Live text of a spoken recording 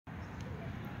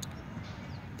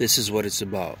This is what it's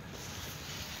about.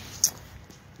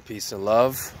 Peace and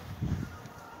love.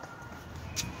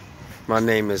 My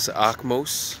name is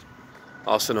Akhmos,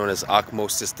 also known as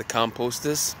Akhmostist The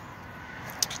Compostist.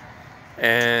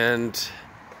 And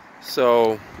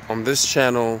so on this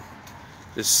channel,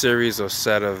 this series or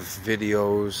set of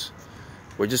videos,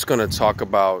 we're just going to talk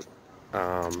about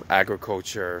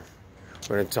agriculture.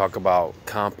 We're going to talk about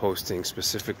composting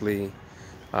specifically,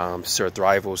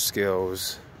 survival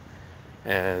skills,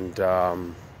 and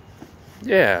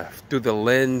yeah, through the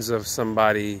lens of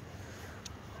somebody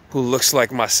who looks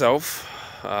like myself,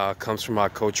 comes from my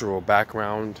cultural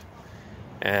background,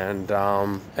 and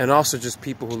also just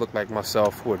people who look like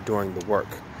myself who are doing the work.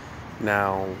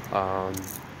 Now,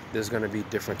 there's going to be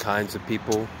different kinds of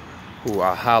people who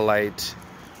I highlight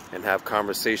and have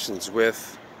conversations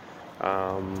with.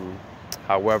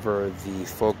 However, the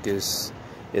focus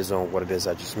is on what it is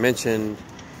I just mentioned,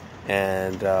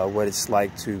 and what it's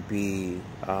like to be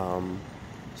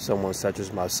someone such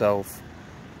as myself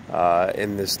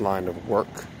in this line of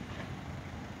work,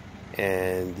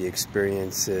 and the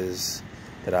experiences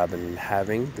that I've been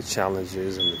having, the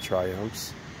challenges and the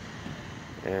triumphs,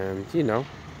 and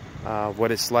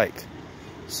what it's like.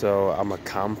 So I'm a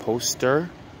composter.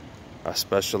 I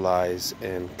specialize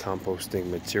in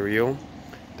composting material,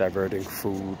 diverting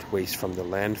food waste from the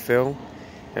landfill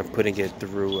and putting it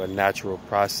through a natural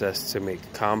process to make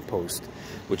compost,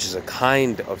 which is a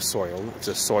kind of soil. It's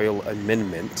a soil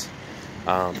amendment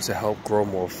to help grow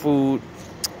more food,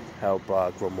 help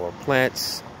grow more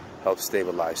plants, help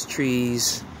stabilize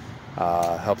trees,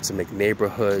 help to make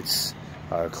neighborhoods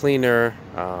cleaner,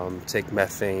 take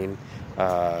methane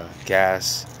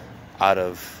gas out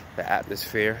of the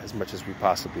atmosphere as much as we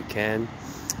possibly can,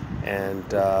 and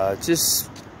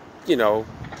just,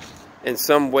 in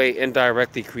some way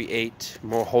indirectly create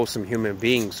more wholesome human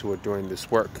beings who are doing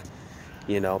this work.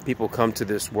 People come to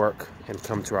this work and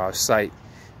come to our site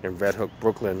in Red Hook,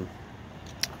 Brooklyn,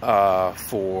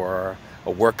 for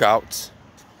a workout.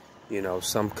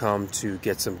 Some come to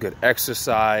get some good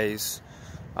exercise,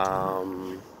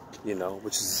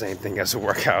 which is the same thing as a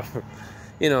workout.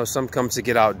 Some come to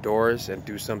get outdoors and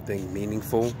do something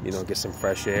meaningful, get some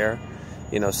fresh air.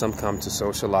 Some come to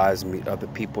socialize and meet other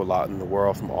people out in the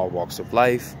world from all walks of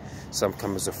life. Some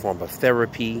come as a form of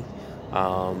therapy.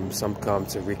 Some come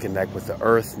to reconnect with the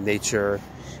earth, nature,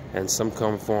 and some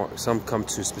come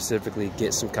to specifically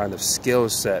get some kind of skill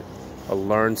set or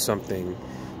learn something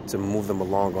to move them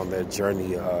along on their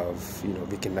journey of,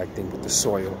 reconnecting with the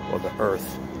soil or the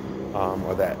earth,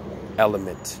 or that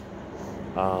element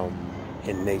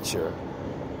in nature,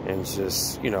 and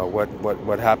just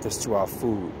what happens to our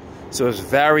food. So there's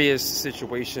various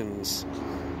situations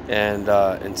and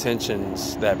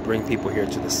intentions that bring people here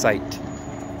to the site,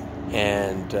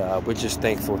 and we're just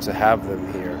thankful to have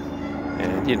them here.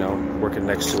 And working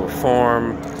next to a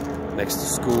farm, next to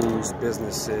schools,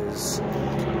 businesses.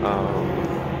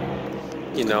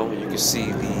 You can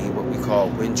see what we call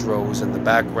windrows in the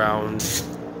background.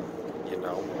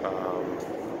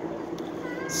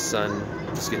 Sun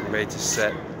is getting ready to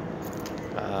set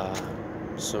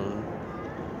soon.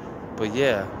 But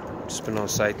yeah, just been on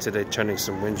site today turning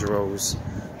some windrows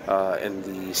in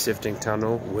the sifting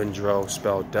tunnel. Windrow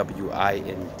spelled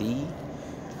W-I-N-D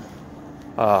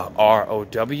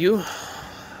R-O-W.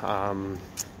 And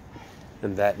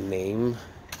that name,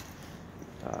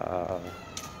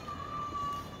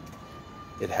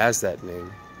 it has that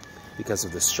name because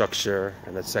of the structure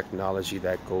and the technology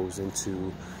that goes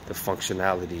into the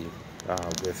functionality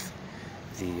with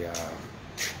the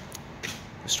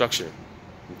structure,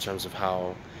 in terms of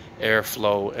how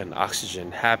airflow and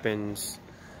oxygen happens,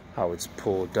 how it's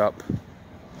pulled up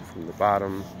from the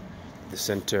bottom, the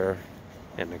center,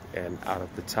 and out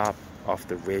of the top, off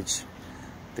the ridge,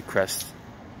 the crest,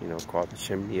 called the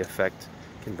chimney effect,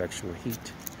 convectional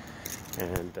heat,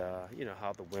 and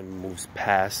how the wind moves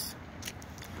past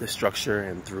the structure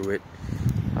and through it,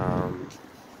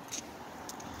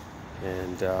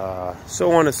 and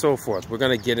so on and so forth. We're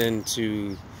going to get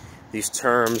into these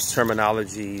terms,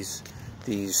 terminologies,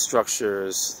 these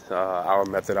structures, our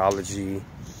methodology,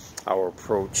 our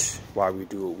approach, why we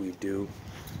do what we do,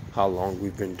 how long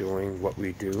we've been doing what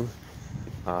we do,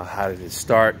 how did it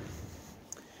start,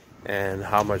 and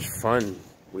how much fun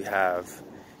we have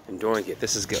in doing it.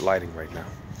 This is good lighting right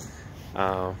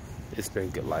now. It's been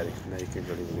good lighting. Now you can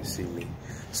really see me.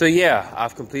 So yeah,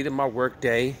 I've completed my work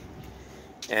day,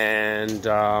 and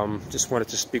just wanted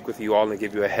to speak with you all and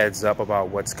give you a heads up about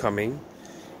what's coming.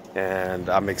 And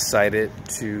I'm excited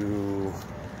to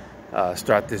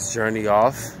start this journey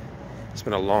off. It's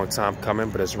been a long time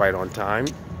coming, but it's right on time.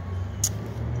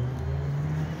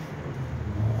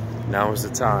 Now is the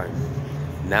time.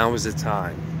 Now is the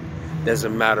time.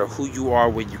 Doesn't matter who you are,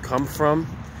 where you come from,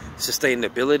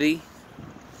 sustainability,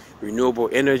 renewable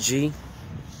energy,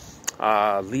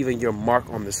 leaving your mark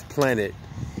on this planet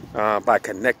by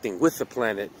connecting with the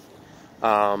planet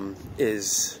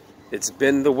it's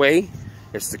been the way,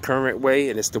 it's the current way,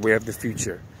 and it's the way of the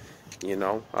future, you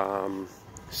know.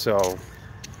 So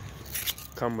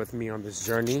come with me on this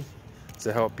journey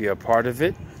to help be a part of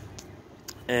it,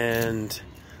 and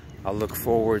I look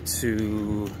forward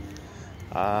to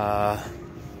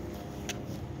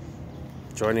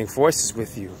joining forces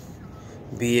with you,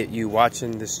 be it you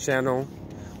watching this channel,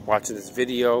 watching this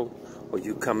video, or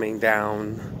you coming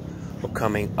down or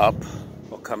coming up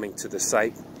or coming to the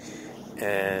site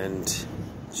and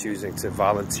choosing to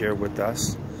volunteer with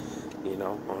us, you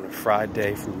know, on a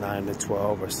Friday from 9 to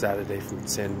 12 or Saturday from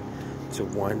 10 to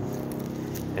 1.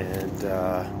 And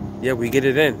yeah, we get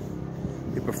it in.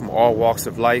 People from all walks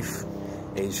of life,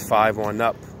 age 5 on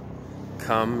up,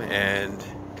 come and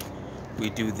we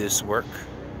do this work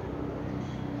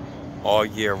all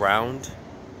year round,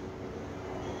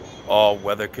 all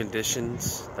weather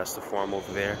conditions. That's the farm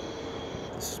over there.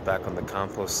 This is back on the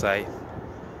compost site.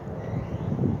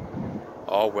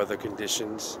 All weather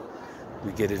conditions,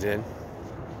 we get it in.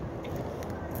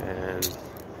 And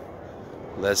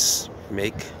let's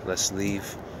make, let's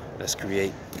leave, let's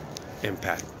create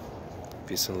impact.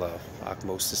 Peace and love.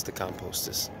 Akhmostist The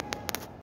Compostist.